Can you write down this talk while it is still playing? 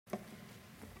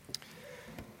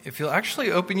if you'll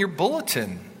actually open your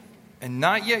bulletin and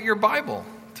not yet your Bible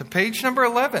to page number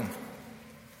 11.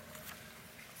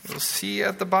 You'll see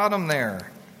at the bottom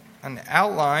there an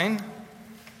outline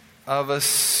of a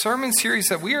sermon series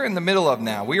that we are in the middle of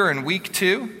now. We are in week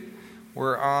 2.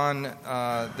 We're on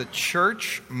the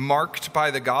church marked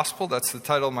by the gospel. That's the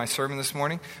title of my sermon this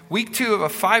morning. Week 2 of a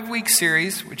 5-week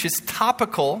series, which is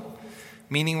topical,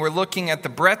 meaning we're looking at the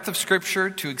breadth of Scripture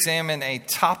to examine a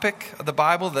topic of the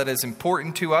Bible that is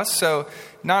important to us. So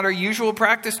not our usual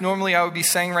practice. Normally I would be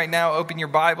saying right now, open your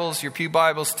Bibles, your pew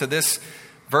Bibles, to this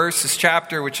verse, this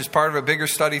chapter, which is part of a bigger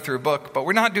study through a book. But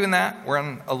we're not doing that. We're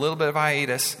on a little bit of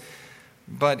hiatus.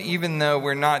 But even though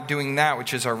we're not doing that,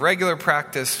 which is our regular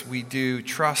practice, we do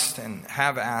trust and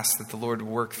have asked that the Lord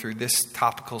will work through this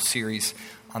topical series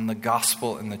on the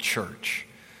gospel and the church.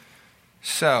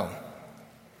 So,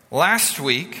 last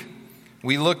week,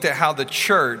 we looked at how the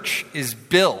church is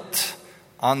built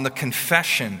on the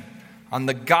confession, on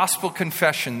the gospel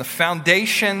confession, the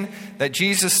foundation that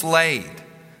Jesus laid.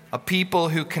 A people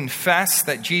who confess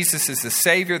that Jesus is the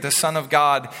Savior, the Son of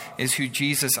God, is who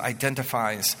Jesus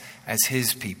identifies as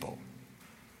his people.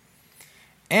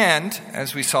 And,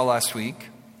 as we saw last week,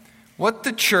 what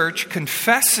the church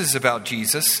confesses about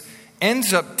Jesus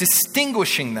ends up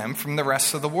distinguishing them from the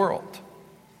rest of the world.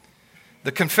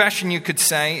 The confession, you could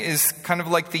say, is kind of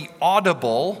like the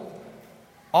audible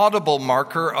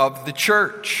marker of the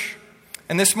church.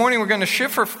 And this morning we're going to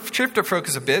shift our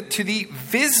focus a bit to the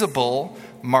visible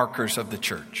markers of the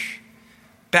church: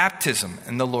 baptism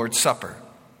and the Lord's Supper.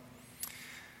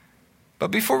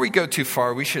 But before we go too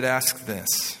far, we should ask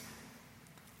this: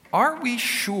 Are we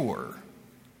sure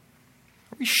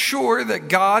that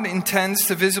God intends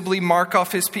to visibly mark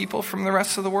off his people from the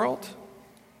rest of the world?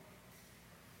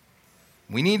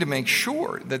 We need to make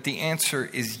sure that the answer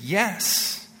is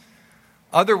yes.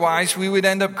 Otherwise, we would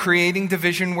end up creating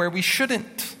division where we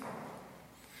shouldn't.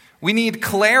 We need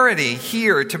clarity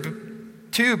here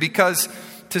too, because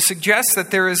to suggest that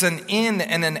there is an in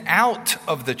and an out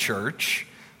of the church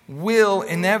will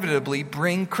inevitably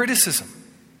bring criticism.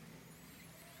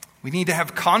 We need to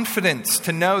have confidence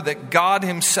to know that God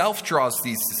himself draws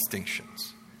these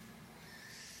distinctions.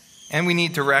 And we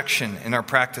need direction in our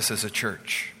practice as a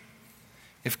church.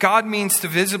 If God means to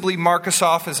visibly mark us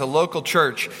off as a local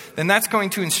church, then that's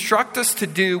going to instruct us to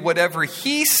do whatever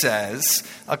he says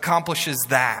accomplishes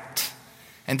that,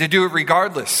 and to do it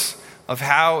regardless of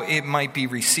how it might be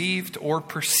received or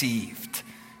perceived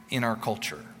in our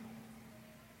culture.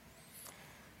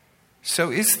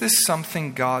 So is this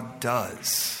something God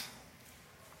does?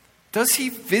 Does he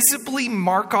visibly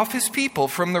mark off his people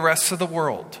from the rest of the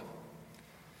world?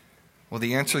 Well,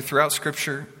 the answer throughout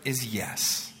Scripture is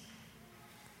yes.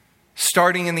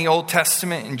 Starting in the Old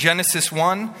Testament, in Genesis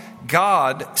 1,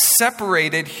 God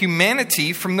separated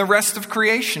humanity from the rest of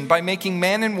creation by making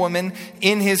man and woman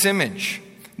in his image.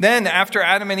 Then, after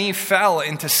Adam and Eve fell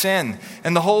into sin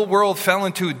and the whole world fell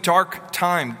into a dark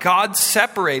time, God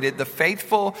separated the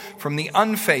faithful from the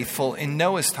unfaithful in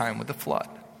Noah's time with the flood.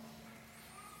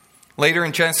 Later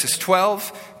in Genesis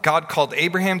 12, God called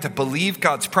Abraham to believe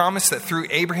God's promise that through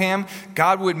Abraham,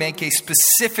 God would make a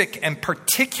specific and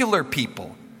particular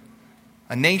people,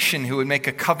 a nation who would make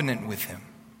a covenant with him.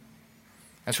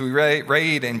 As we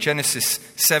read in Genesis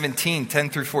 17, 10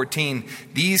 through 14,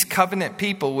 these covenant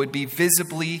people would be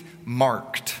visibly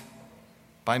marked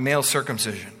by male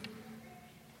circumcision.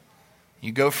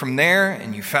 You go from there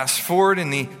and you fast forward in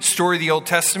the story of the Old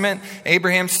Testament.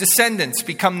 Abraham's descendants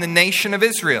become the nation of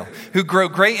Israel, who grow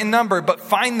great in number but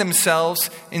find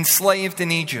themselves enslaved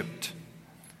in Egypt.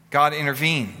 God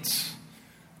intervenes,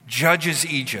 judges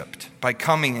Egypt by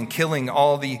coming and killing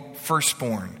all the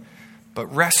firstborn, but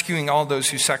rescuing all those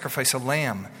who sacrifice a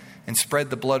lamb and spread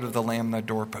the blood of the lamb on their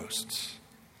doorposts.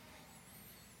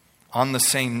 On the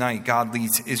same night, God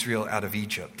leads Israel out of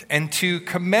Egypt. And to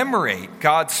commemorate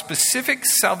God's specific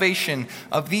salvation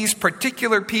of these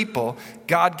particular people,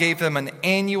 God gave them an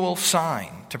annual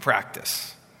sign to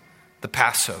practice: the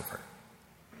Passover.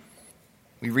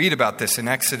 We read about this in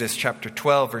Exodus chapter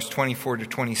 12, verse 24 to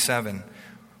 27.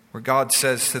 Where God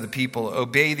says to the people,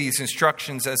 "Obey these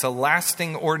instructions as a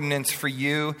lasting ordinance for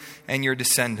you and your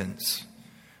descendants.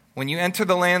 When you enter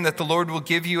the land that the Lord will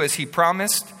give you as he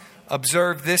promised,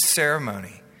 observe this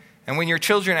ceremony. And when your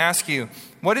children ask you,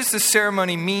 'What does this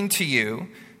ceremony mean to you?'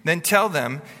 then tell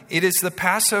them, 'It is the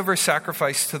Passover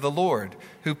sacrifice to the Lord,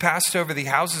 who passed over the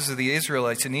houses of the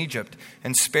Israelites in Egypt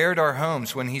and spared our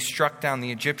homes when he struck down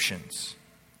the Egyptians.'"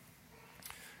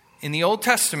 In the Old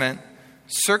Testament,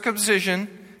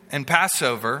 circumcision and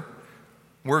Passover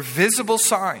were visible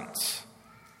signs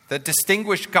that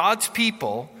distinguished God's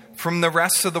people from the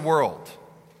rest of the world.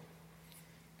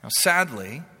 Now,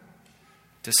 sadly,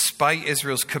 despite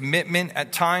Israel's commitment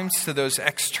at times to those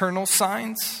external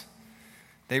signs,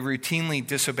 they routinely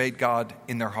disobeyed God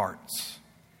in their hearts.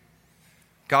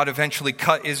 God eventually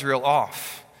cut Israel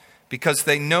off because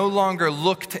they no longer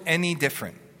looked any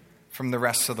different from the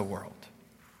rest of the world.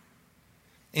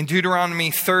 In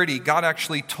Deuteronomy 30, God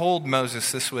actually told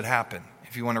Moses this would happen,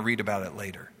 if you want to read about it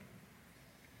later.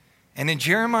 And in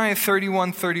Jeremiah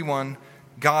 31:31,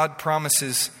 God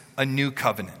promises a new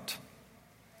covenant.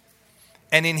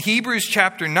 And in Hebrews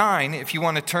chapter 9, if you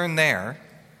want to turn there,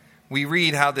 we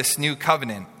read how this new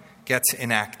covenant gets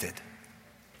enacted.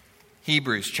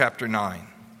 Hebrews chapter 9.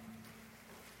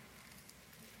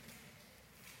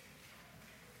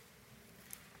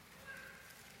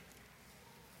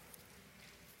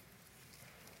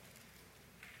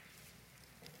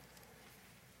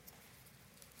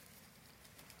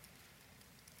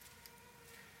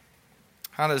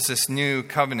 How does this new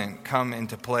covenant come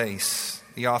into place?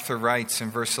 The author writes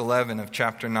in verse 11 of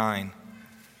chapter 9.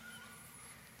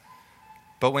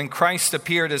 But when Christ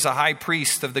appeared as a high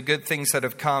priest of the good things that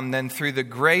have come, then through the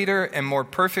greater and more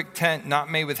perfect tent,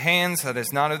 not made with hands, that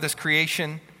is not of this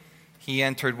creation, he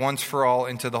entered once for all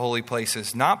into the holy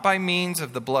places, not by means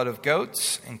of the blood of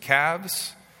goats and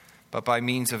calves, but by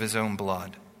means of his own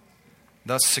blood,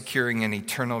 thus securing an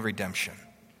eternal redemption.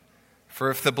 For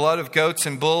if the blood of goats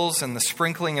and bulls and the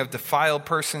sprinkling of defiled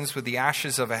persons with the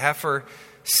ashes of a heifer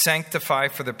sanctify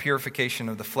for the purification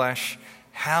of the flesh,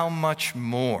 how much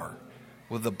more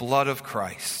will the blood of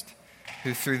Christ,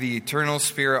 who through the eternal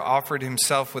Spirit offered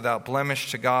himself without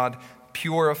blemish to God,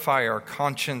 purify our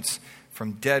conscience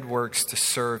from dead works to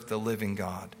serve the living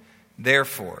God.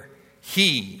 Therefore,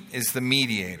 he is the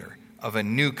mediator of a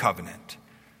new covenant,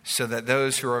 so that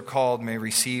those who are called may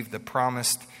receive the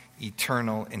promised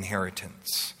eternal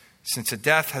inheritance, since a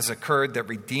death has occurred that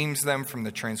redeems them from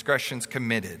the transgressions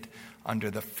committed under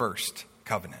the first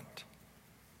covenant.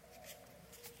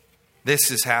 This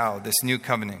is how this new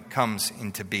covenant comes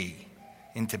into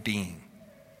being.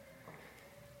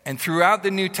 And throughout the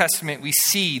New Testament, we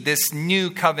see this new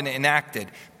covenant enacted.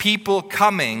 People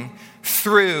coming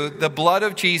through the blood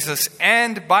of Jesus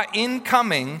and by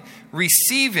incoming,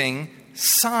 receiving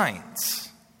signs.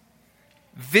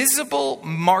 Visible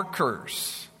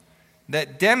markers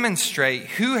that demonstrate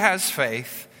who has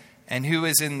faith and who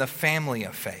is in the family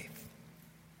of faith.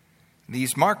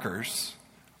 These markers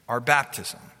are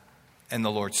baptism and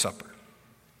the Lord's Supper.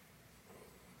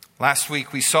 Last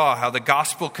week we saw how the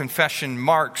gospel confession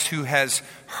marks who has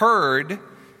heard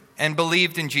and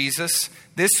believed in Jesus.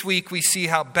 This week we see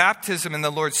how baptism and the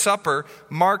Lord's Supper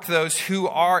mark those who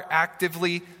are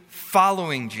actively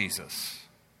following Jesus.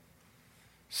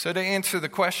 So to answer the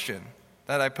question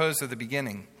that I posed at the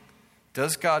beginning,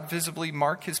 does God visibly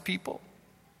mark his people?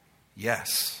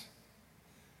 Yes.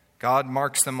 God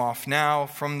marks them off now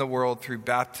from the world through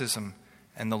baptism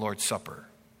and the Lord's Supper.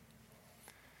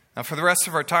 Now for the rest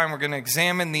of our time, we're going to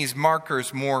examine these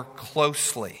markers more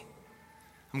closely.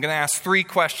 I'm going to ask 3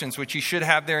 questions, which you should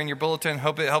have there in your bulletin.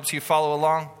 Hope it helps you follow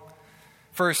along.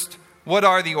 First, what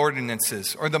are the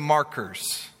ordinances or the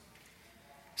markers?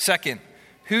 Second,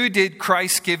 who did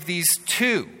Christ give these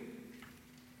to?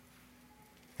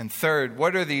 And third,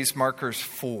 what are these markers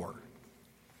for?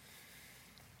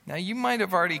 Now, you might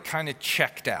have already kind of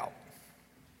checked out.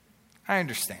 I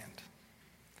understand.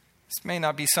 This may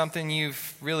not be something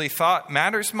you've really thought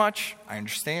matters much. I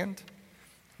understand.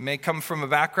 You may come from a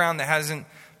background that hasn't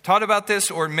taught about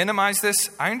this or minimized this.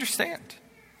 I understand.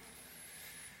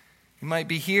 You might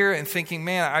be here and thinking,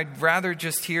 man, I'd rather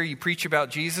just hear you preach about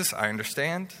Jesus. I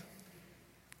understand.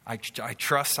 I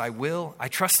trust I will. I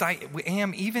trust I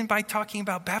am, even by talking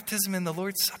about baptism and the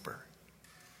Lord's Supper.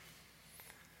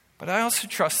 But I also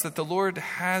trust that the Lord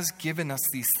has given us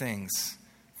these things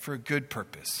for a good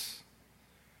purpose,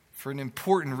 for an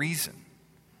important reason.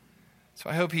 So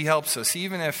I hope he helps us,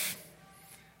 even if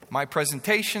my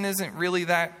presentation isn't really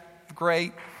that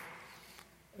great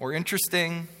or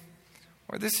interesting,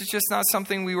 or this is just not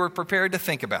something we were prepared to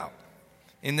think about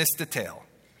in this detail.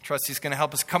 I trust he's going to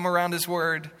help us come around his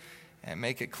word and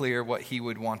make it clear what he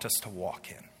would want us to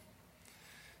walk in.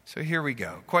 So here we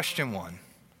go. Question 1.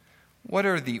 What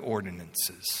are the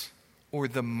ordinances or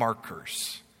the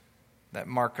markers that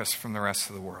mark us from the rest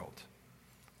of the world?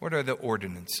 What are the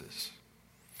ordinances?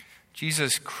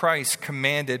 Jesus Christ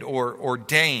commanded or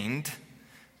ordained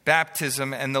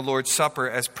baptism and the Lord's Supper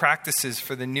as practices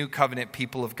for the new covenant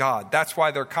people of God. That's why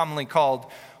they're commonly called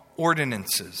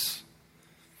ordinances.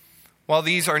 While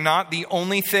these are not the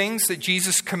only things that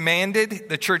Jesus commanded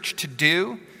the church to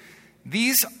do,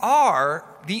 these are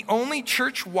the only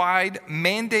church-wide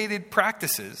mandated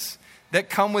practices that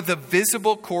come with a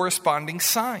visible corresponding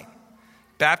sign.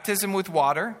 Baptism with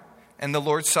water and the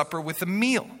Lord's Supper with a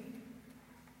meal.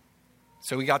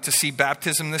 So we got to see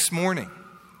baptism this morning.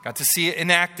 Got to see it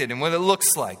enacted and what it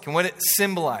looks like and what it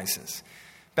symbolizes.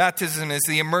 Baptism is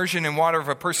the immersion in water of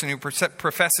a person who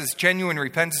professes genuine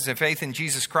repentance and faith in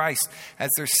Jesus Christ as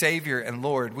their Savior and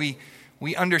Lord.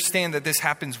 We understand that this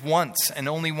happens once and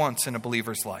only once in a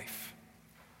believer's life.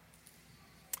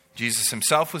 Jesus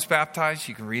himself was baptized.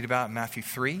 You can read about it in Matthew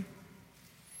 3.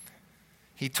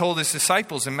 He told his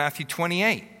disciples in Matthew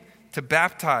 28 to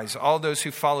baptize all those who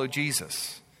follow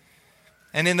Jesus.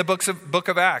 And in the book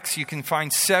of Acts, you can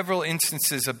find several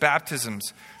instances of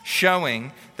baptisms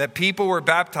showing that people were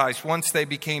baptized once they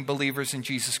became believers in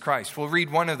Jesus Christ. We'll read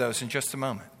one of those in just a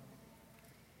moment.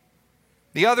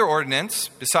 The other ordinance,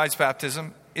 besides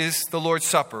baptism, is the Lord's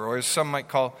Supper, or as some might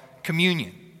call,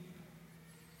 communion.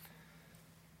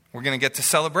 We're going to get to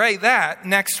celebrate that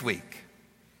next week.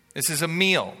 This is a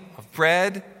meal of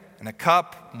bread and a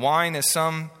cup, wine as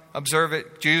some observe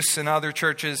it, juice in other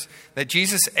churches, that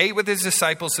Jesus ate with his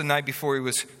disciples the night before he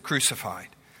was crucified.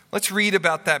 Let's read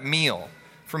about that meal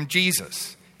from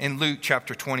Jesus in Luke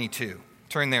chapter 22.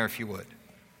 Turn there if you would.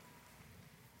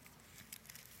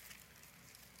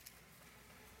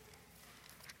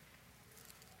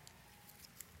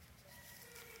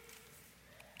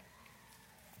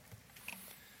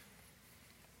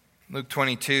 Luke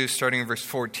 22, starting in verse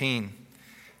 14.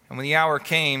 And when the hour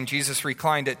came, Jesus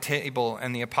reclined at table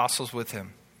and the apostles with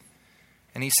him.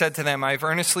 And he said to them, I have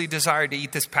earnestly desired to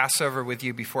eat this Passover with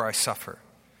you before I suffer.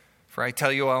 For I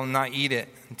tell you, I will not eat it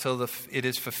until it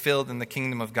is fulfilled in the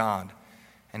kingdom of God.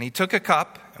 And he took a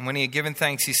cup, and when he had given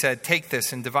thanks, he said, take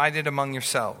this and divide it among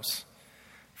yourselves.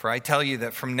 For I tell you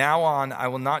that from now on I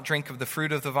will not drink of the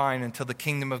fruit of the vine until the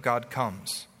kingdom of God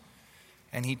comes.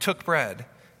 And he took bread.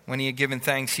 When he had given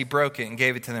thanks, he broke it and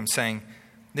gave it to them, saying,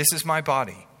 this is my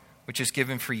body, which is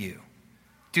given for you.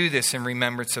 Do this in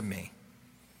remembrance of me.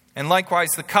 And likewise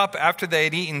the cup after they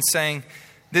had eaten, saying,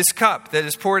 this cup that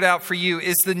is poured out for you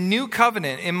is the new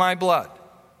covenant in my blood.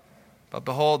 But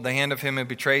behold, the hand of him who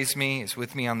betrays me is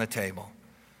with me on the table.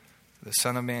 The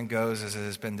Son of Man goes as it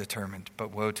has been determined,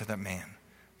 but woe to that man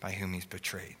by whom he's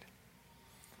betrayed.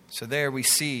 So there we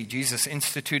see Jesus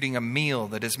instituting a meal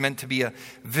that is meant to be a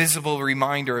visible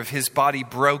reminder of his body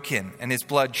broken and his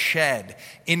blood shed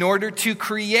in order to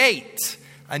create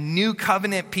a new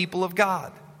covenant people of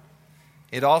God.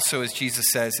 It also, as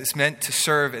Jesus says, is meant to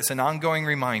serve as an ongoing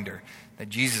reminder that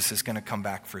Jesus is going to come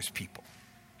back for his people.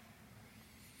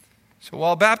 So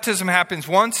while baptism happens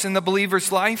once in the believer's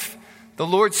life, the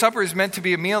Lord's Supper is meant to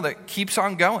be a meal that keeps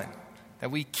on going, that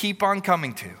we keep on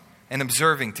coming to and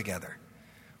observing together.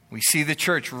 We see the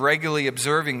church regularly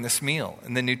observing this meal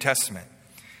in the New Testament.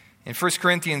 In 1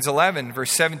 Corinthians 11,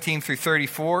 verse 17 through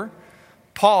 34,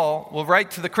 Paul will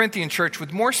write to the Corinthian church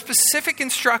with more specific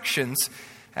instructions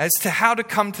as to how to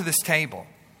come to this table.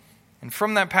 And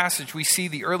from that passage, we see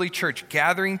the early church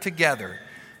gathering together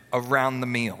around the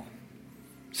meal.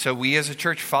 So we as a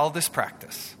church follow this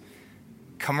practice.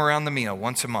 Come around the meal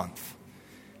once a month.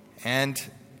 And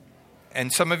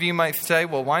some of you might say,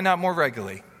 well, why not more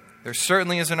regularly? There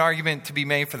certainly is an argument to be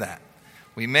made for that.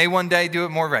 We may one day do it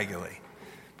more regularly,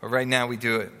 but right now we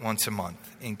do it once a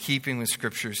month in keeping with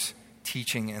Scripture's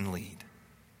teaching and lead.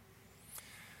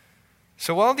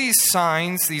 So while these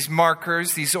signs, these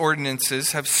markers, these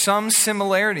ordinances have some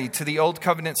similarity to the Old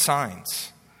Covenant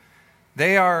signs,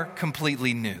 they are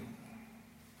completely new,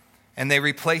 and they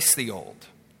replace the old.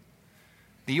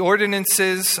 The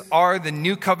ordinances are the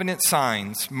New Covenant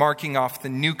signs marking off the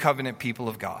New Covenant people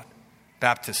of God.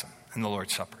 Baptism and the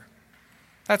Lord's Supper.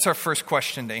 That's our first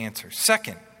question to answer.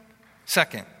 Second,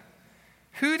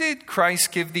 who did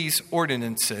Christ give these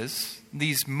ordinances,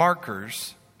 these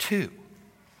markers, to?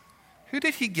 Who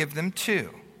did he give them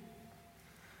to?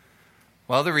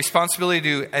 Well, the responsibility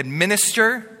to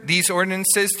administer these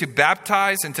ordinances, to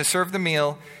baptize and to serve the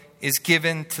meal is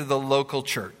given to the local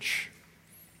church.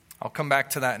 I'll come back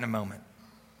to that in a moment.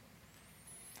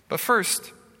 But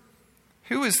first,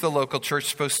 who is the local church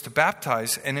supposed to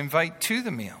baptize and invite to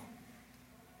the meal?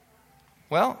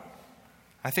 Well,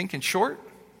 I think in short,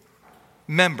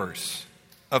 members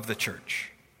of the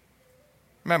church.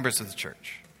 Members of the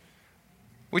church.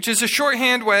 Which is a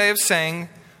shorthand way of saying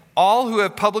all who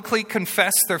have publicly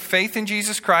confessed their faith in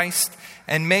Jesus Christ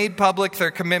and made public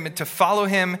their commitment to follow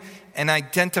him and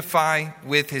identify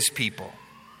with his people.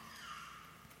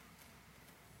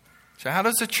 So how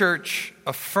does a church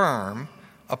affirm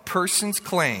a person's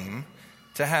claim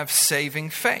to have saving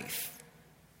faith?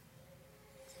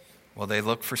 Well, they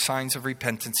look for signs of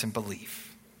repentance and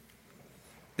belief.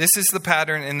 This is the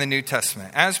pattern in the New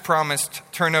Testament. As promised,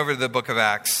 turn over to the book of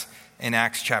Acts in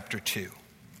Acts chapter 2.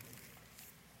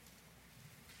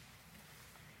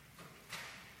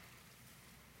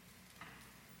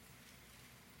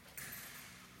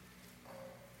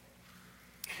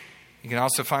 You can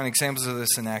also find examples of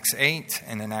this in Acts 8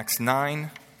 and in Acts 9.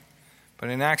 But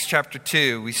in Acts chapter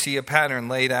 2, we see a pattern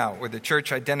laid out where the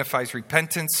church identifies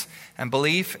repentance and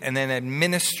belief and then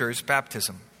administers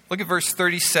baptism. Look at verse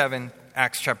 37,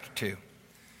 Acts chapter 2.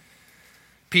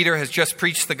 Peter has just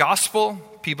preached the gospel,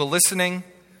 people listening.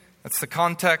 That's the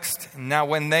context. And now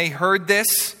when they heard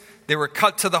this, they were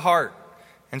cut to the heart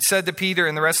and said to Peter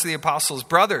and the rest of the apostles,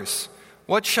 "Brothers,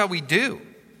 what shall we do?"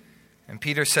 And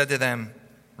Peter said to them,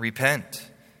 "Repent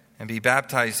and be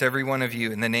baptized, every one of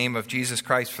you, in the name of Jesus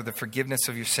Christ for the forgiveness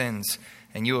of your sins,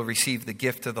 and you will receive the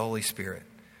gift of the Holy Spirit.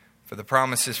 For the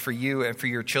promise is for you and for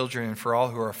your children and for all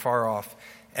who are far off,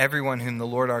 everyone whom the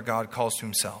Lord our God calls to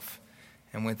himself."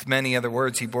 And with many other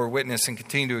words he bore witness and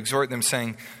continued to exhort them,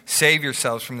 saying, "Save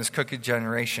yourselves from this crooked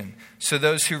generation." So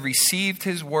those who received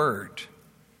his word,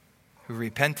 who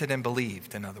repented and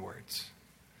believed, in other words,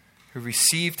 who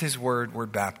received his word were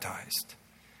baptized.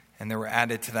 And there were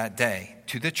added to that day,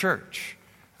 to the church,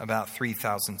 about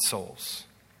 3,000 souls.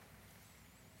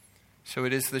 So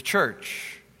it is the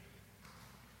church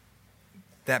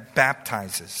that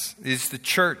baptizes. It is the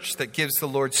church that gives the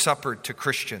Lord's Supper to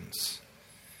Christians.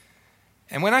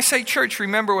 And when I say church,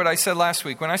 remember what I said last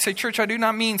week. When I say church, I do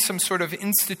not mean some sort of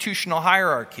institutional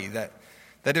hierarchy that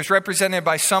is represented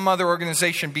by some other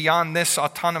organization beyond this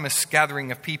autonomous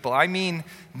gathering of people. I mean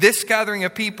this gathering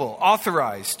of people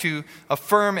authorized to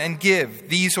affirm and give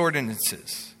these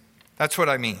ordinances. That's what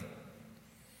I mean.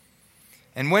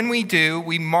 And when we do,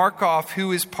 we mark off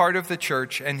who is part of the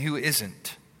church and who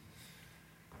isn't.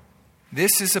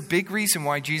 This is a big reason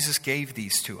why Jesus gave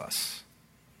these to us.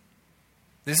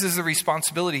 This is the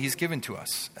responsibility he's given to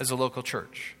us as a local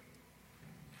church.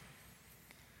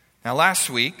 Now, last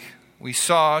week, we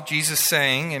saw Jesus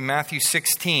saying in Matthew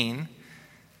 16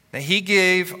 that he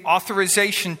gave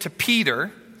authorization to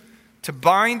Peter to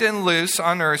bind and loose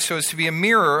on earth so as to be a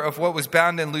mirror of what was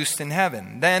bound and loosed in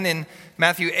heaven. Then in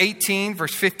Matthew 18,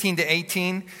 verse 15 to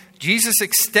 18, Jesus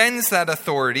extends that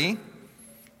authority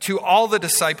to all the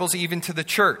disciples, even to the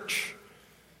church.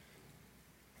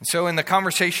 And so in the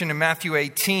conversation in Matthew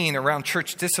 18 around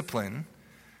church discipline,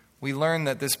 we learn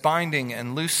that this binding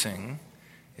and loosing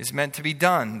is meant to be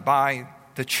done by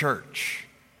the church.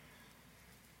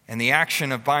 And the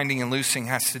action of binding and loosing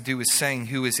has to do with saying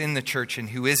who is in the church and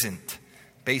who isn't,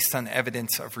 based on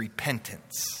evidence of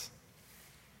repentance.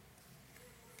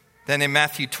 Then in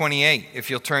Matthew 28, if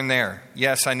you'll turn there.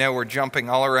 Yes, I know we're jumping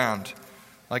all around.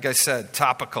 Like I said,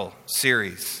 topical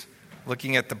series,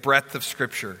 looking at the breadth of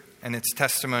Scripture and its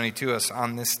testimony to us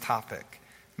on this topic.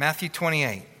 Matthew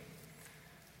 28.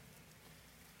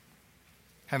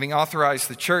 Having authorized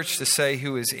the church to say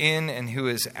who is in and who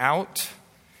is out,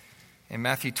 in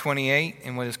Matthew 28,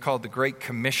 in what is called the Great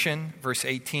Commission, verse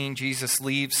 18, Jesus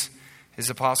leaves his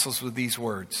apostles with these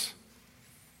words,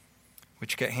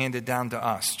 which get handed down to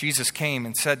us. Jesus came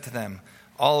and said to them,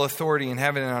 "All authority in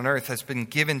heaven and on earth has been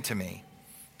given to me.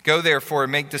 Go therefore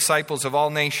and make disciples of all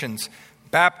nations,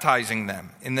 baptizing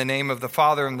them in the name of the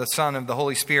Father and the Son and the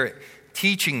Holy Spirit,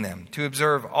 teaching them to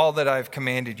observe all that I have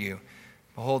commanded you.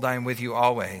 Behold, I am with you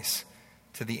always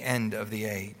to the end of the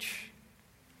age."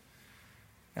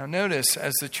 Now notice,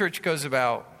 as the church goes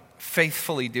about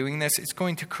faithfully doing this, it's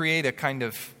going to create a kind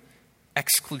of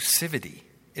exclusivity,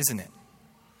 isn't it?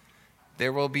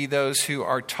 There will be those who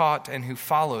are taught and who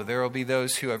follow. There will be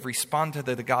those who have responded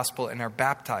to the gospel and are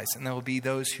baptized. And there will be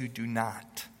those who do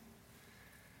not.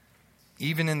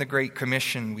 Even in the Great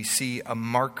Commission, we see a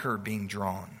marker being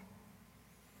drawn.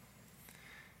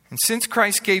 And since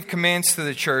Christ gave commands to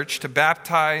the church to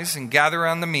baptize and gather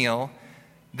around the meal,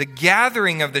 the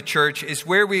gathering of the church is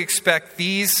where we expect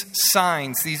these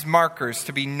signs, these markers,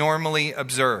 to be normally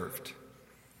observed.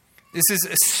 This is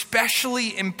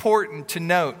especially important to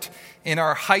note in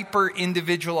our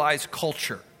hyper-individualized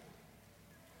culture.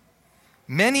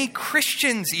 Many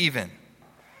Christians even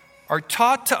are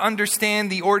taught to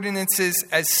understand the ordinances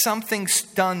as something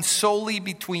done solely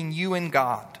between you and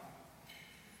God.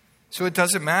 So it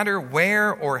doesn't matter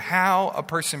where or how a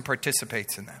person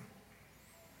participates in them.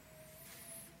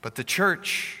 But the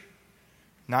church,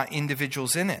 not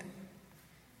individuals in it,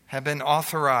 have been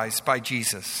authorized by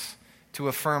Jesus to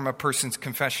affirm a person's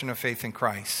confession of faith in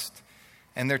Christ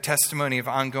and their testimony of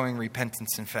ongoing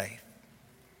repentance and faith.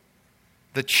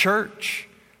 The church,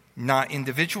 not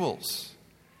individuals,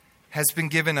 has been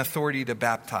given authority to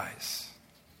baptize.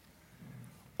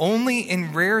 Only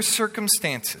in rare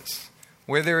circumstances,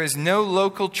 where there is no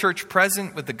local church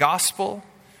present with the gospel,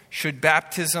 should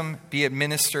baptism be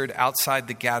administered outside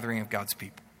the gathering of God's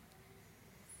people.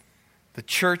 The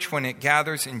church, when it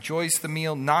gathers, enjoys the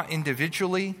meal not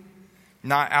individually,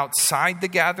 not outside the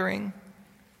gathering.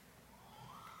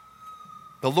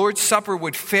 The Lord's Supper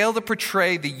would fail to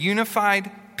portray the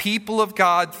unified people of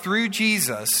God through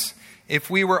Jesus if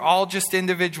we were all just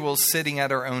individuals sitting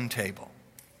at our own table.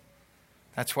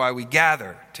 That's why we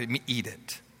gather to eat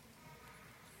it.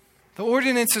 The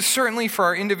ordinance is certainly for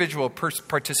our individual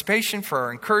participation, for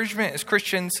our encouragement as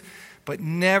Christians, but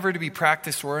never to be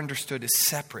practiced or understood as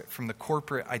separate from the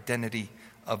corporate identity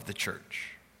of the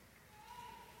church.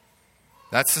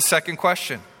 That's the second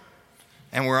question.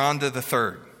 And we're on to the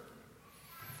third.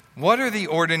 What are the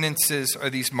ordinances or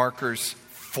these markers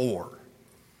for?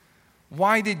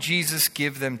 Why did Jesus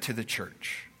give them to the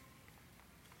church?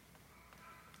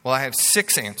 Well, I have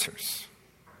 6 answers.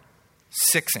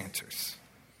 6 answers.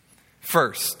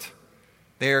 First,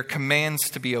 they are commands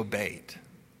to be obeyed.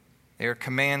 They are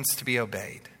commands to be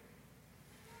obeyed.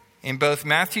 In both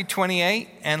Matthew 28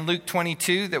 and Luke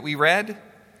 22 that we read,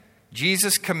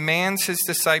 Jesus commands his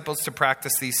disciples to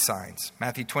practice these signs.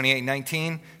 Matthew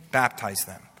 28:19, baptize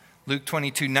them. Luke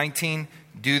 22:19,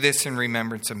 do this in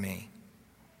remembrance of me.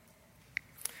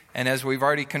 And as we've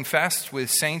already confessed with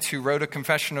saints who wrote a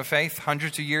confession of faith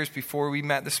hundreds of years before we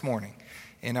met this morning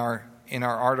in our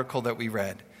article that we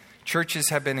read, churches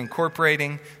have been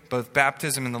incorporating both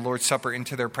baptism and the Lord's Supper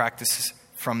into their practices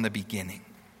from the beginning.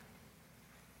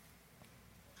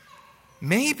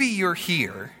 Maybe you're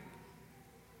here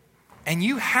and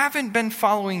you haven't been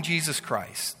following Jesus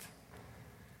Christ,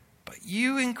 but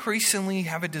you increasingly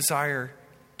have a desire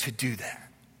to do that.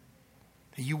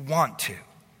 You want to.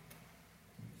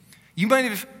 You might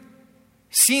have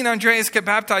seen Andreas get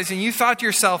baptized and you thought to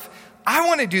yourself, I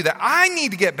want to do that. I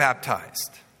need to get baptized.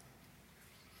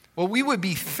 Well, we would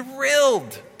be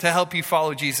thrilled to help you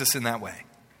follow Jesus in that way.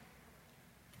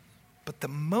 But the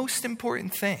most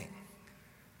important thing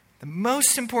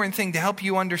to help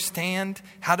you understand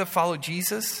how to follow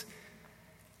Jesus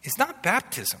is not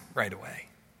baptism right away,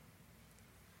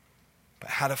 but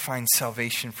how to find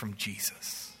salvation from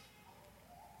Jesus.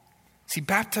 See,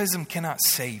 baptism cannot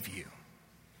save you.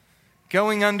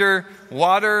 Going under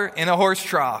water in a horse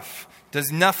trough does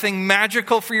nothing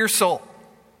magical for your soul.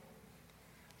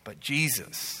 But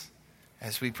Jesus,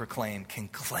 as we proclaim, can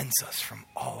cleanse us from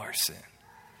all our sin.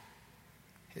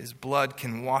 His blood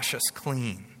can wash us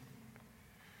clean.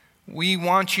 We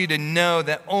want you to know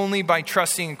that only by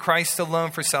trusting in Christ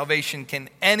alone for salvation can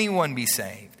anyone be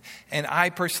saved. And I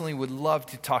personally would love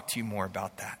to talk to you more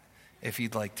about that if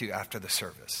you'd like to after the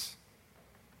service.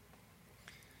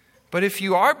 But if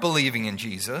you are believing in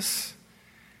Jesus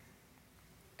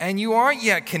and you aren't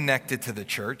yet connected to the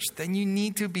church, then you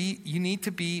need to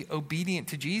be obedient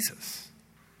to Jesus.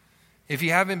 If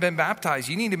you haven't been baptized,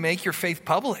 you need to make your faith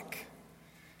public.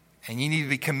 And you need to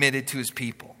be committed to his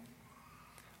people.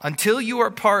 Until you are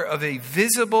part of a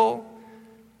visible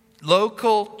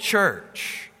local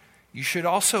church, you should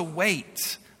also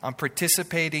wait on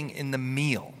participating in the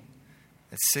meal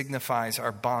that signifies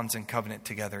our bonds and covenant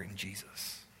together in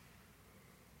Jesus.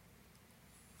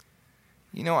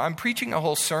 You know, I'm preaching a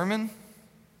whole sermon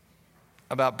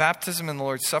about baptism and the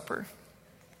Lord's Supper,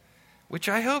 which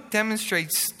I hope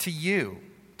demonstrates to you,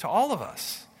 to all of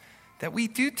us, that we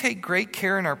do take great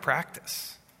care in our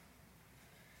practice.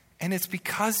 And it's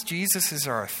because Jesus is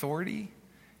our authority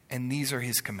and these are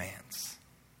his commands.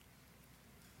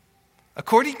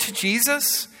 According to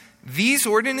Jesus, these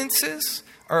ordinances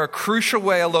are a crucial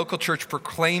way a local church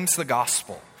proclaims the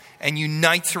gospel and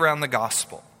unites around the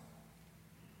gospel.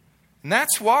 And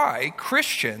that's why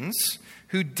Christians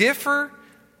who differ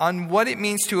on what it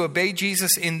means to obey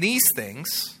Jesus in these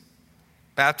things,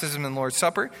 baptism and Lord's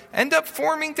Supper, end up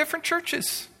forming different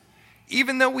churches,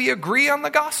 even though we agree on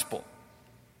the gospel.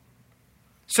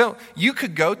 So you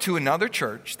could go to another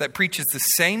church that preaches the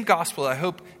same gospel I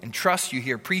hope and trust you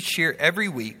hear preached here every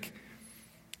week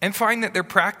and find that their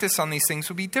practice on these things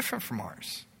will be different from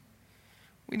ours.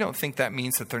 We don't think that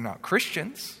means that they're not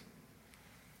Christians.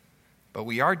 But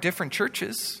we are different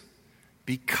churches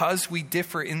because we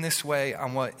differ in this way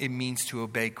on what it means to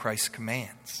obey Christ's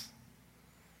commands.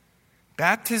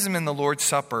 Baptism and the Lord's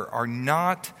Supper are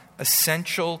not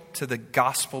essential to the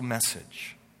gospel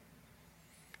message.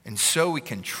 And so we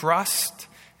can trust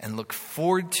and look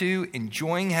forward to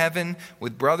enjoying heaven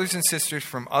with brothers and sisters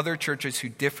from other churches who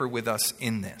differ with us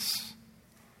in this.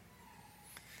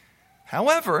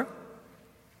 However,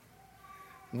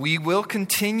 we will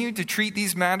continue to treat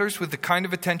these matters with the kind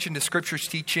of attention to Scripture's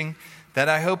teaching that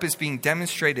I hope is being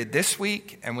demonstrated this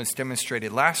week and was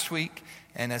demonstrated last week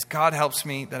and as God helps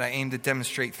me, that I aim to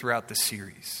demonstrate throughout this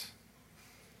series.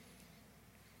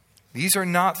 These are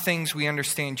not things we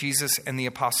understand Jesus and the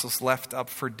apostles left up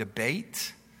for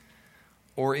debate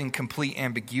or in complete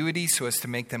ambiguity so as to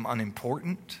make them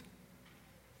unimportant.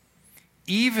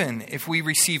 Even if we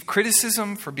receive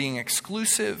criticism for being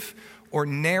exclusive or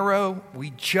narrow,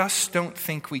 we just don't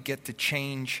think we get to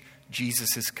change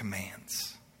Jesus'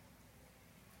 commands.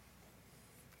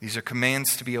 These are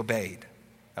commands to be obeyed.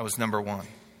 That was number one.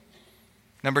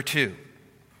 Number two,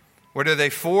 what are they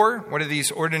for? What are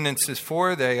these ordinances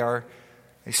for? They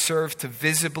serve to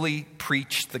visibly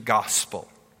preach the gospel.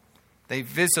 They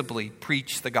visibly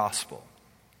preach the gospel.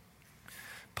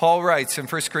 Paul writes in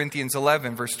 1 Corinthians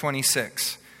 11, verse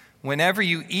 26, "Whenever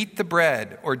you eat the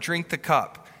bread or drink the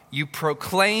cup, you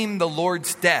proclaim the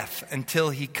Lord's death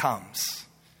until he comes."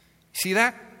 See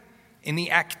that? In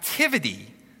the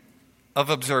activity of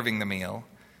observing the meal,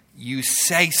 you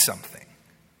say something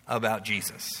about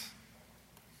Jesus.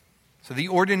 So the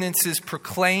ordinances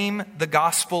proclaim the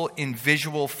gospel in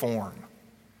visual form.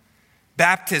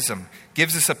 Baptism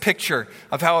gives us a picture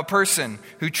of how a person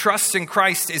who trusts in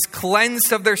Christ is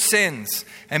cleansed of their sins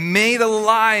and made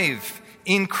alive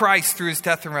in Christ through his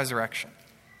death and resurrection.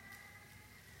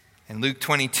 In Luke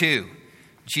 22,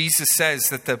 Jesus says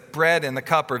that the bread and the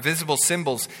cup are visible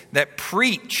symbols that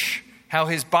preach how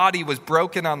his body was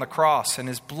broken on the cross and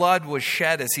his blood was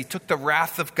shed as he took the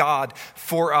wrath of God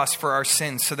for us for our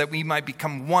sins so that we might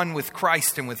become one with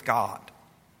Christ and with God.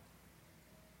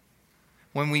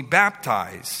 When we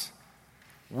baptize,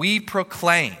 we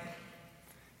proclaim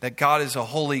that God is a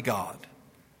holy God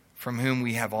from whom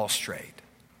we have all strayed.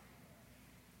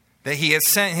 That he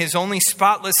has sent his only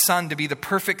spotless Son to be the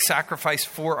perfect sacrifice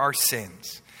for our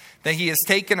sins. That he has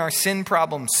taken our sin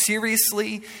problem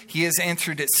seriously. He has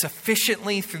answered it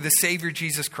sufficiently through the Savior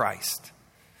Jesus Christ.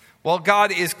 While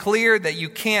God is clear that you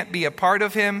can't be a part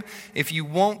of him if you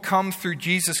won't come through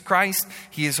Jesus Christ,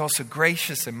 he is also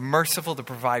gracious and merciful to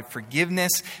provide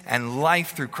forgiveness and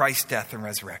life through Christ's death and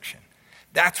resurrection.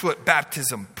 That's what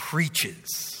baptism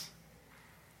preaches.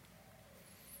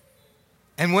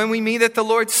 And when we meet at the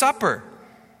Lord's Supper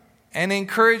and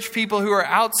encourage people who are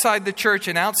outside the church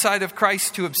and outside of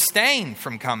Christ to abstain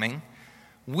from coming,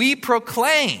 we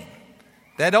proclaim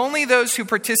that only those who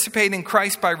participate in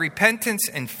Christ by repentance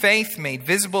and faith made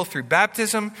visible through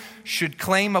baptism should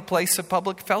claim a place of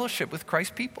public fellowship with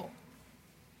Christ's people.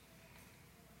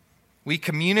 We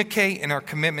communicate in our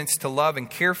commitments to love and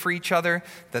care for each other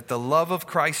that the love of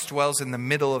Christ dwells in the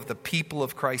middle of the people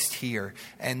of Christ here.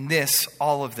 And this,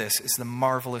 all of this, is the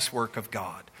marvelous work of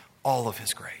God, all of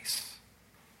his grace.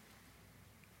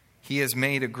 He has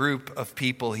made a group of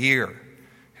people here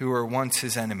who were once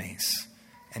his enemies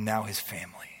and now his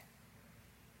family.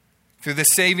 Through the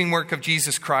saving work of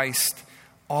Jesus Christ,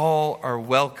 all are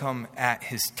welcome at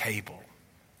his table.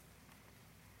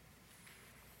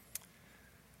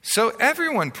 So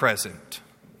everyone present,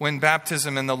 when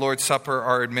baptism and the Lord's Supper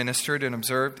are administered and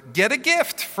observed, get a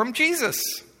gift from Jesus.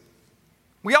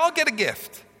 We all get a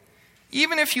gift.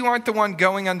 Even if you aren't the one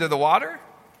going under the water,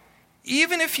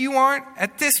 even if you aren't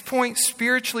at this point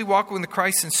spiritually walking with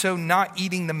Christ and so not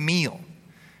eating the meal,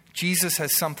 Jesus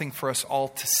has something for us all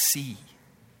to see.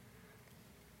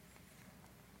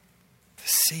 To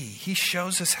see. He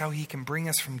shows us how he can bring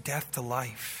us from death to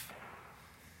life.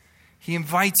 He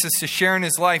invites us to share in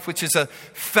his life, which is a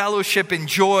fellowship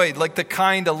enjoyed, like the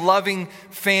kind a loving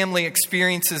family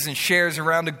experiences and shares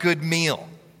around a good meal.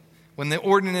 When the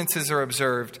ordinances are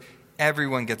observed,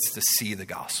 everyone gets to see the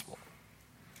gospel.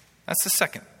 That's the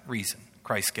second reason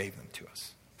Christ gave them to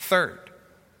us. Third,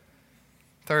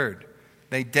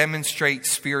 they demonstrate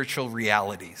spiritual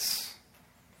realities.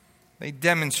 They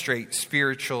demonstrate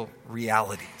spiritual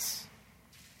realities.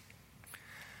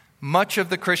 Much of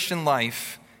the Christian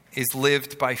life is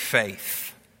lived by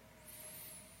faith.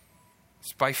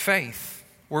 It's by faith.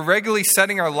 We're regularly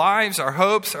setting our lives, our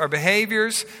hopes, our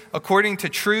behaviors according to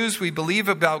truths we believe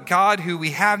about God who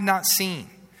we have not seen.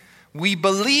 We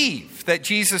believe that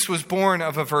Jesus was born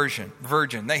of a virgin,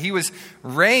 that he was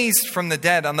raised from the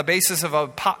dead on the basis of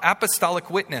apostolic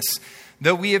witness,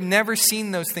 though we have never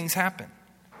seen those things happen.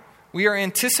 We are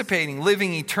anticipating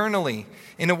living eternally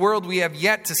in a world we have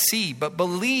yet to see, but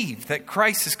believe that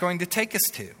Christ is going to take us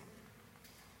to.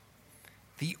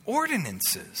 The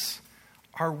ordinances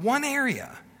are one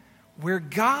area where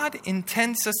God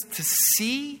intends us to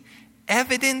see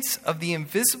evidence of the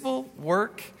invisible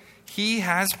work he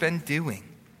has been doing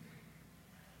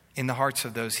in the hearts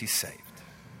of those he saved.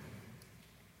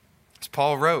 As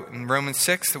Paul wrote in Romans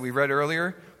 6 that we read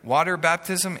earlier, water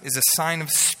baptism is a sign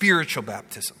of spiritual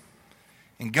baptism.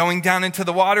 And going down into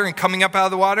the water and coming up out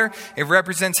of the water, it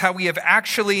represents how we have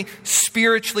actually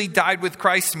spiritually died with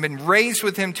Christ and been raised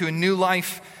with him to a new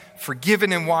life,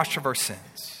 forgiven and washed of our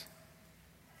sins.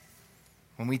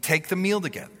 When we take the meal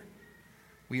together,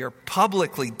 we are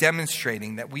publicly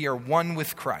demonstrating that we are one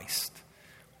with Christ,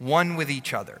 one with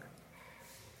each other.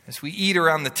 As we eat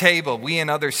around the table, we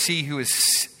and others see who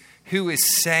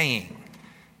is saying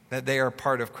that they are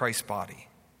part of Christ's body.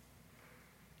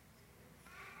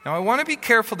 Now, I want to be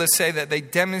careful to say that they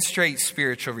demonstrate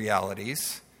spiritual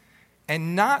realities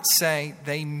and not say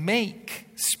they make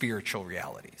spiritual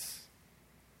realities.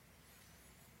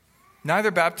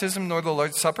 Neither baptism nor the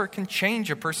Lord's Supper can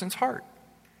change a person's heart.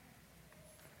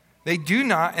 They do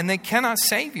not and they cannot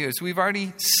save you, as we've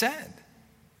already said.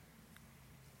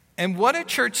 And what a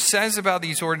church says about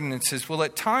these ordinances will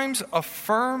at times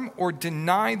affirm or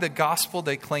deny the gospel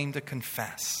they claim to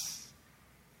confess.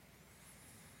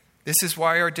 This is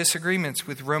why our disagreements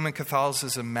with Roman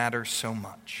Catholicism matter so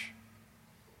much.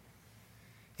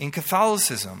 In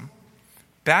Catholicism,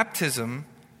 baptism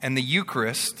and the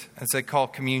Eucharist, as they call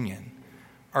communion,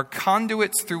 are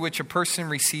conduits through which a person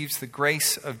receives the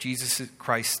grace of Jesus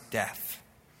Christ's death.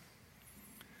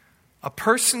 A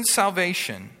person's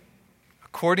salvation,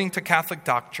 according to Catholic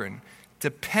doctrine,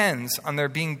 depends on their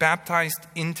being baptized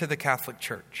into the Catholic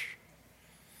Church.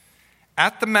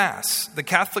 At the Mass, the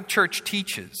Catholic Church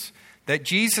teaches that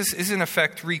Jesus is in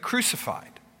effect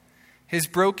re-crucified, his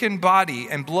broken body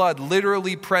and blood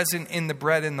literally present in the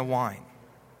bread and the wine.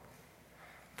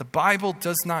 The Bible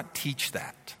does not teach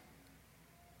that.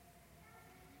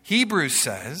 Hebrews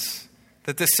says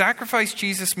that the sacrifice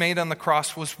Jesus made on the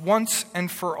cross was once and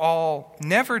for all,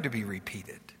 never to be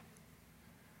repeated.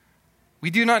 We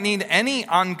do not need any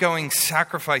ongoing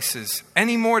sacrifices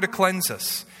anymore to cleanse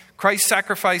us. Christ's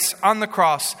sacrifice on the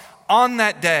cross on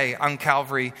that day on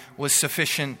Calvary was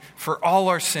sufficient for all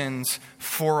our sins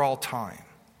for all time.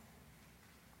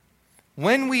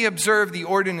 When we observe the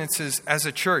ordinances as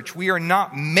a church, we are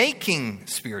not making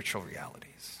spiritual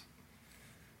realities,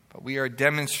 but we are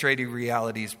demonstrating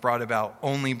realities brought about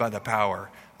only by the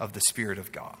power of the Spirit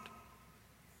of God.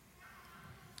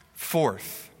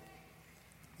 Fourth,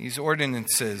 these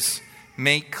ordinances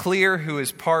make clear who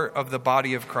is part of the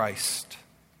body of Christ.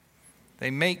 They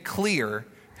make clear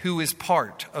who is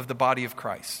part of the body of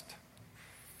Christ.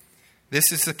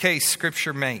 This is the case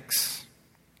Scripture makes.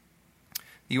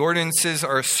 The ordinances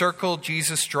are a circle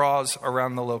Jesus draws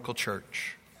around the local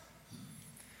church.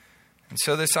 And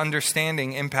so this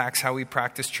understanding impacts how we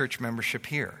practice church membership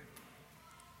here.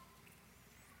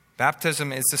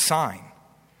 Baptism is the sign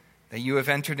that you have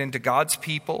entered into God's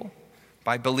people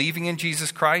by believing in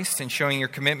Jesus Christ and showing your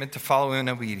commitment to follow in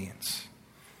obedience.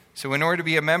 So in order to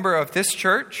be a member of this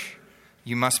church,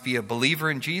 you must be a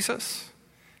believer in Jesus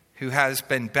who has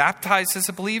been baptized as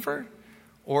a believer,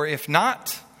 or if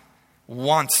not,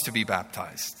 wants to be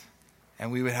baptized.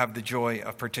 And we would have the joy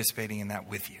of participating in that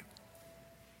with you.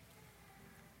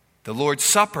 The Lord's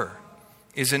Supper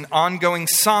is an ongoing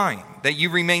sign that you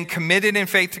remain committed in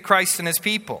faith to Christ and his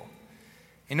people.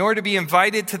 In order to be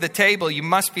invited to the table, you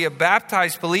must be a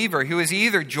baptized believer who is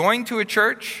either joined to a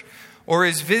church or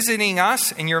is visiting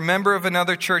us and you're a member of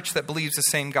another church that believes the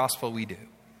same gospel we do.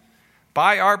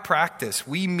 By our practice,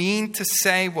 we mean to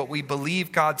say what we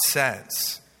believe God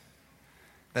says,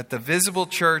 that the visible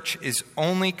church is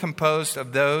only composed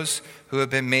of those who have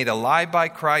been made alive by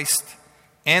Christ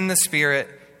and the Spirit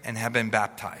and have been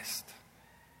baptized.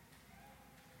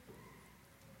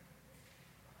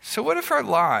 So what if our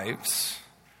lives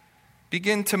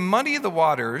begin to muddy the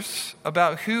waters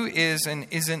about who is and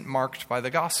isn't marked by the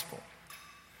gospel?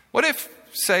 What if,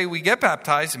 say, we get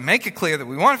baptized and make it clear that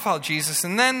we want to follow Jesus,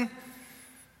 and then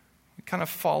we kind of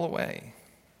fall away?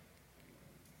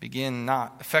 Begin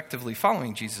not effectively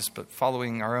following Jesus, but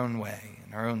following our own way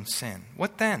and our own sin.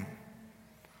 What then?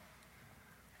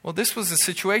 Well, this was a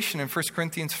situation in 1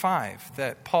 Corinthians 5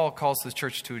 that Paul calls the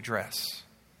church to address.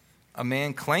 A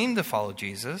man claimed to follow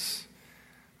Jesus,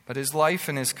 but his life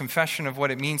and his confession of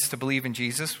what it means to believe in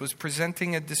Jesus was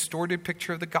presenting a distorted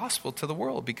picture of the gospel to the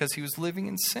world because he was living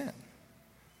in sin.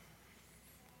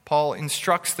 Paul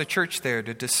instructs the church there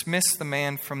to dismiss the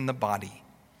man from the body,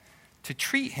 to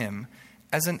treat him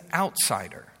as an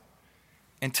outsider,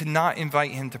 and to not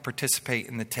invite him to participate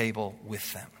in the table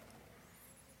with them.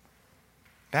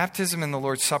 Baptism and the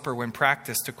Lord's Supper, when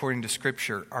practiced according to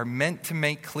Scripture, are meant to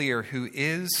make clear who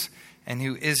is and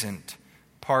who isn't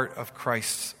part of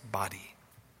Christ's body.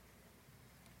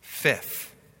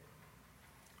 Fifth,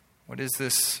 what is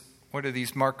this? What are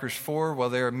these markers for? Well,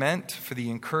 they are meant for the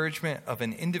encouragement of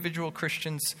an individual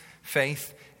Christian's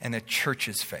faith and a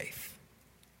church's faith.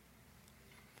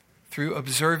 Through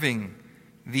observing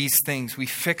these things, we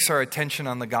fix our attention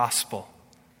on the gospel.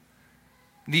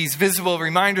 These visible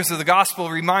reminders of the gospel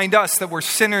remind us that we're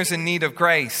sinners in need of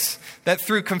grace, that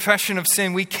through confession of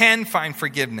sin we can find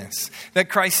forgiveness, that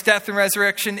Christ's death and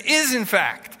resurrection is in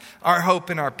fact our hope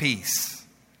and our peace.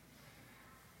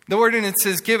 The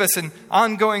ordinances give us an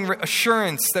ongoing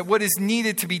assurance that what is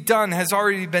needed to be done has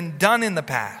already been done in the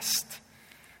past.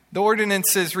 The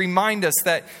ordinances remind us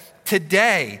that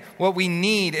today what we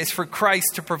need is for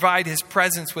Christ to provide his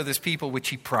presence with his people, which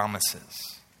he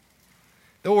promises.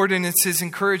 The ordinances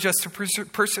encourage us to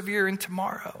persevere in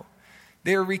tomorrow.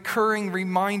 They are recurring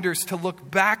reminders to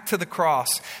look back to the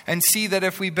cross and see that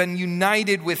if we've been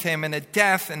united with him in a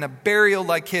death and a burial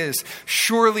like his,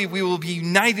 surely we will be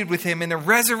united with him in a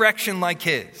resurrection like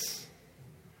his.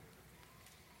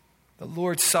 The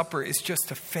Lord's Supper is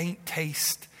just a faint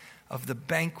taste of the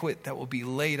banquet that will be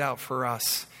laid out for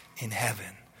us in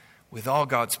heaven with all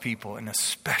God's people, and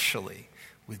especially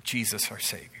with Jesus our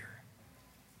Savior.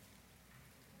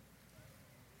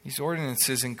 These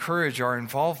ordinances encourage our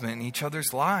involvement in each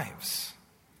other's lives.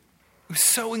 It was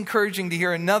so encouraging to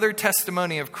hear another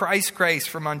testimony of Christ's grace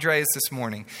from Andreas this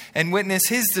morning and witness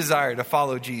his desire to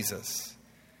follow Jesus.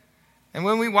 And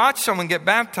when we watch someone get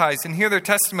baptized and hear their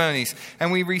testimonies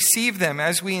and we receive them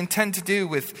as we intend to do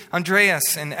with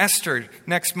Andreas and Esther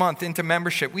next month into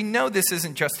membership, we know this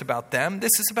isn't just about them.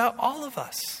 This is about all of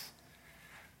us.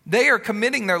 They are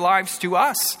committing their lives to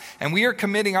us, and we are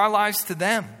committing our lives to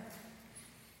them.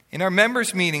 In our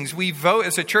members' meetings, we vote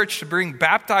as a church to bring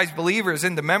baptized believers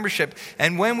into membership.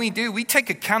 And when we do, we take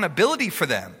accountability for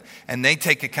them, and they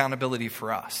take accountability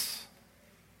for us.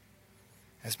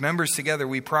 As members together,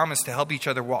 we promise to help each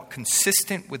other walk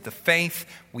consistent with the faith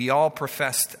we all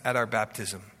professed at our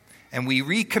baptism. And we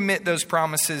recommit those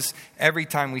promises every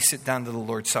time we sit down to the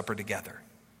Lord's Supper together.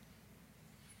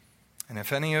 And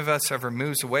if any of us ever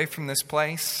moves away from this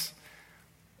place,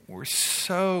 we're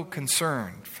so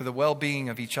concerned for the well-being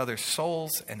of each other's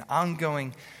souls and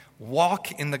ongoing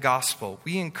walk in the gospel.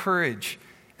 We encourage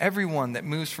everyone that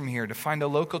moves from here to find a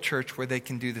local church where they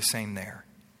can do the same there.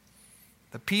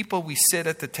 The people we sit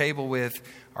at the table with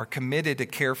are committed to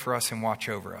care for us and watch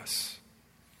over us.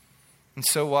 And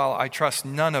so while I trust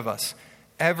none of us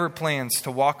ever plans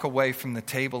to walk away from the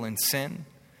table in sin,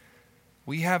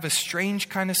 we have a strange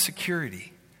kind of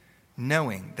security,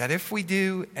 knowing that if we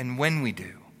do and when we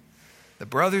do, the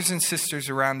brothers and sisters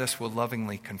around us will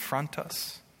lovingly confront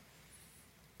us,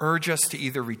 urge us to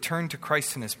either return to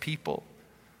Christ and his people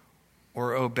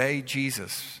or obey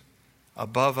Jesus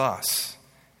above us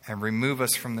and remove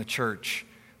us from the church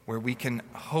where we can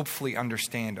hopefully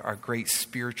understand our great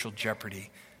spiritual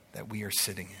jeopardy that we are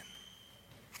sitting in.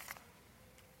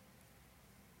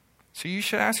 So you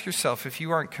should ask yourself, if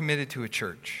you aren't committed to a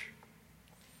church,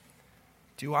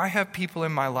 do I have people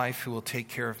in my life who will take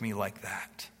care of me like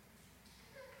that?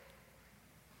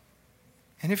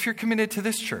 And if you're committed to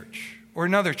this church or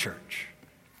another church,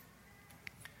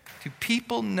 do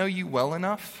people know you well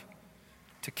enough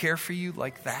to care for you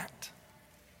like that?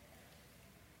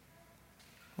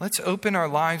 Let's open our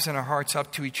lives and our hearts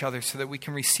up to each other so that we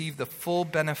can receive the full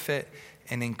benefit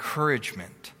and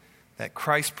encouragement that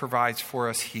Christ provides for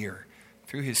us here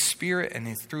through his Spirit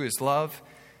and through his love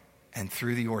and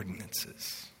through the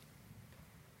ordinances.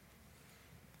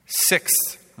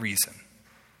 Sixth reason.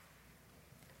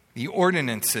 The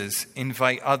ordinances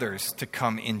invite others to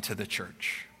come into the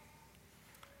church.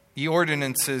 The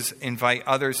ordinances invite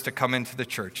others to come into the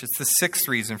church. It's the sixth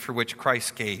reason for which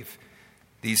Christ gave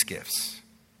these gifts.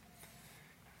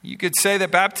 You could say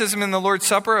that baptism and the Lord's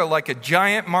Supper are like a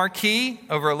giant marquee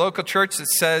over a local church that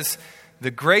says the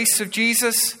grace of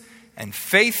Jesus and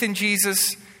faith in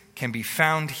Jesus can be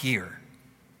found here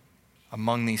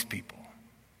among these people.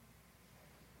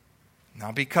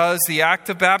 Not because the act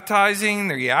of baptizing,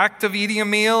 the act of eating a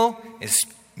meal is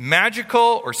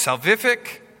magical or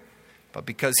salvific, but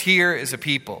because here is a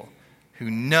people who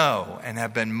know and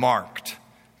have been marked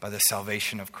by the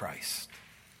salvation of Christ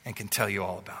and can tell you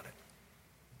all about it.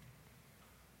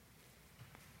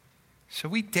 So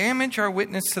we damage our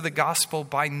witness to the gospel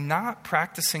by not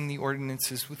practicing the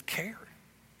ordinances with care.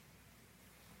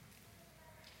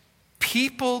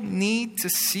 People need to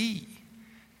see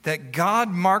that God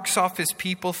marks off his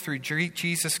people through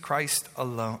Jesus Christ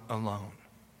alone.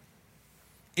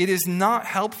 It is not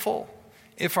helpful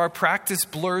if our practice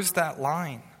blurs that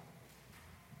line.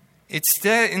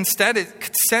 Instead, it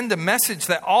could send a message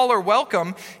that all are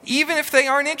welcome, even if they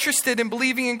aren't interested in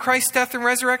believing in Christ's death and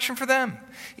resurrection for them,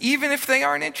 even if they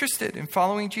aren't interested in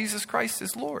following Jesus Christ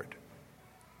as Lord.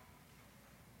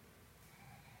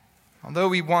 Although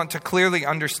we want to clearly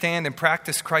understand and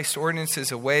practice Christ's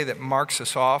ordinances a way that marks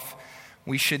us off,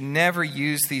 we should never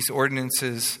use these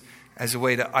ordinances as a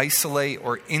way to isolate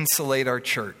or insulate our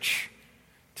church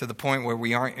to the point where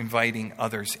we aren't inviting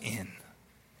others in.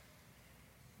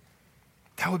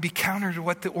 That would be counter to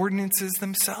what the ordinances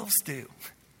themselves do.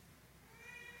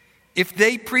 If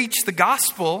they preach the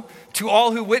gospel to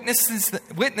all who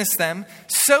witness them,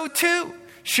 so too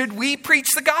should we preach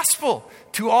the gospel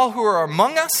to all who are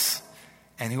among us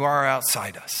and who are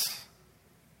outside us.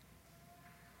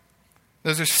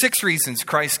 Those are 6 reasons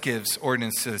Christ gives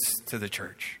ordinances to the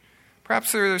church.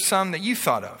 Perhaps there are some that you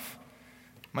thought of,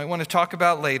 might want to talk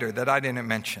about later that I didn't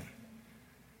mention.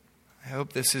 I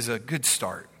hope this is a good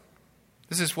start.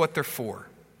 This is what they're for.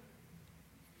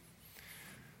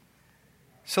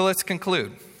 So let's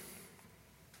conclude.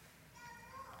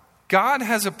 God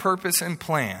has a purpose and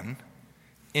plan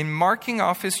in marking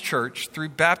off his church through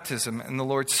baptism and the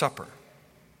Lord's Supper.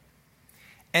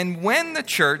 And when the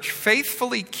church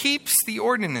faithfully keeps the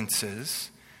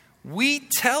ordinances, we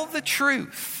tell the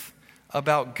truth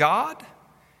about God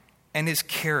and his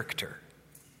character.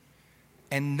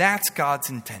 And that's God's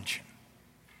intention.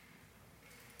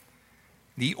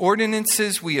 The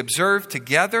ordinances we observe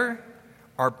together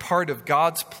are part of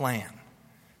God's plan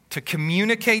to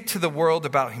communicate to the world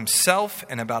about himself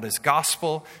and about his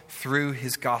gospel through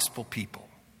his gospel people.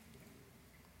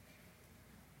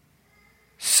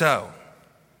 So,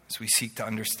 as we seek to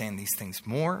understand these things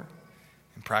more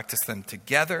and practice them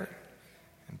together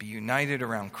and be united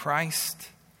around Christ,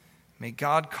 may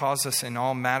God cause us in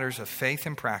all matters of faith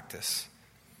and practice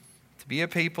to be a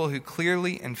people who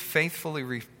clearly and faithfully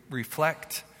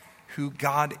reflect who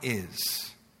God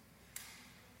is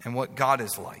and what God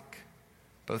is like,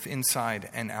 both inside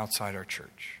and outside our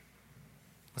church.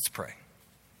 Let's pray.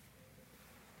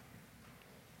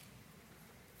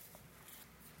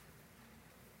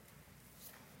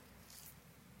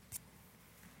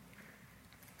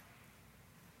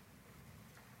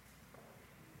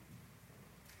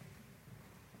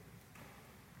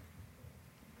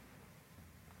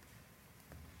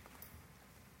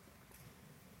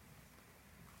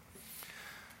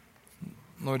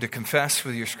 Lord, to confess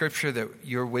with your scripture that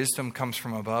your wisdom comes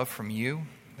from above, from you,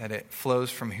 that it flows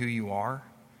from who you are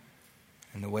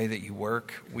and the way that you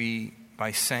work, we,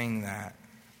 by saying that,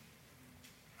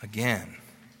 again,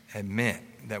 admit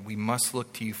that we must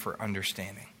look to you for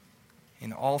understanding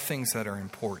in all things that are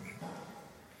important.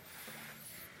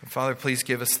 And Father, please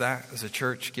give us that as a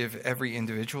church. Give every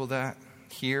individual that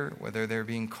here, whether they're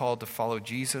being called to follow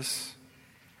Jesus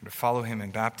or to follow him in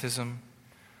baptism,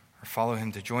 or follow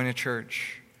him to join a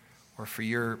church, or for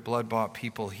your blood-bought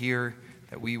people here,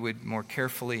 that we would more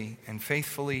carefully and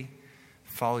faithfully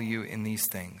follow you in these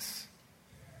things.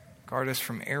 Guard us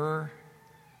from error.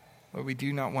 Lord, we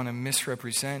do not want to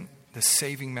misrepresent the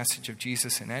saving message of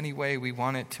Jesus in any way. We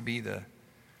want it to be the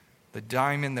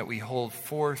diamond that we hold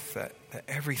forth, that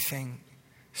everything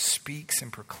speaks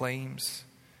and proclaims,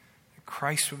 that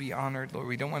Christ will be honored. Lord,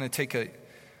 we don't want to take a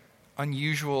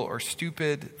unusual or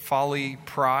stupid folly,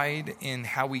 pride in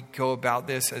how we go about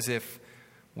this as if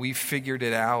we've figured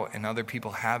it out and other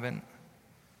people haven't.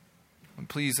 And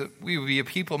please, we will be a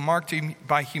people marked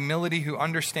by humility who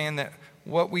understand that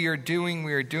what we are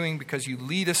doing because you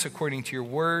lead us according to your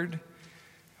word.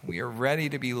 We are ready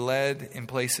to be led in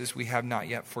places we have not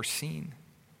yet foreseen.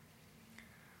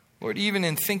 Lord, even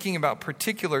in thinking about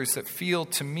particulars that feel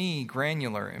to me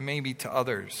granular and maybe to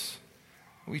others,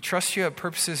 we trust you have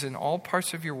purposes in all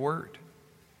parts of your word.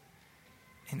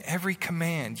 In every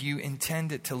command, you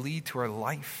intend it to lead to our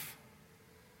life.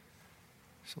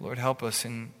 So Lord, help us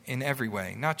in every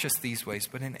way, not just these ways,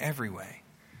 but in every way,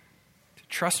 to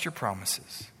trust your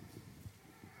promises,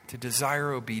 to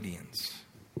desire obedience,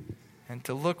 and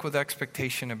to look with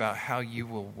expectation about how you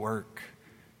will work,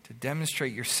 to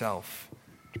demonstrate yourself,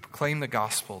 to proclaim the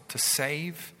gospel, to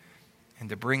save, and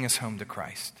to bring us home to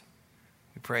Christ.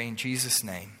 We pray in Jesus'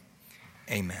 name,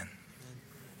 amen.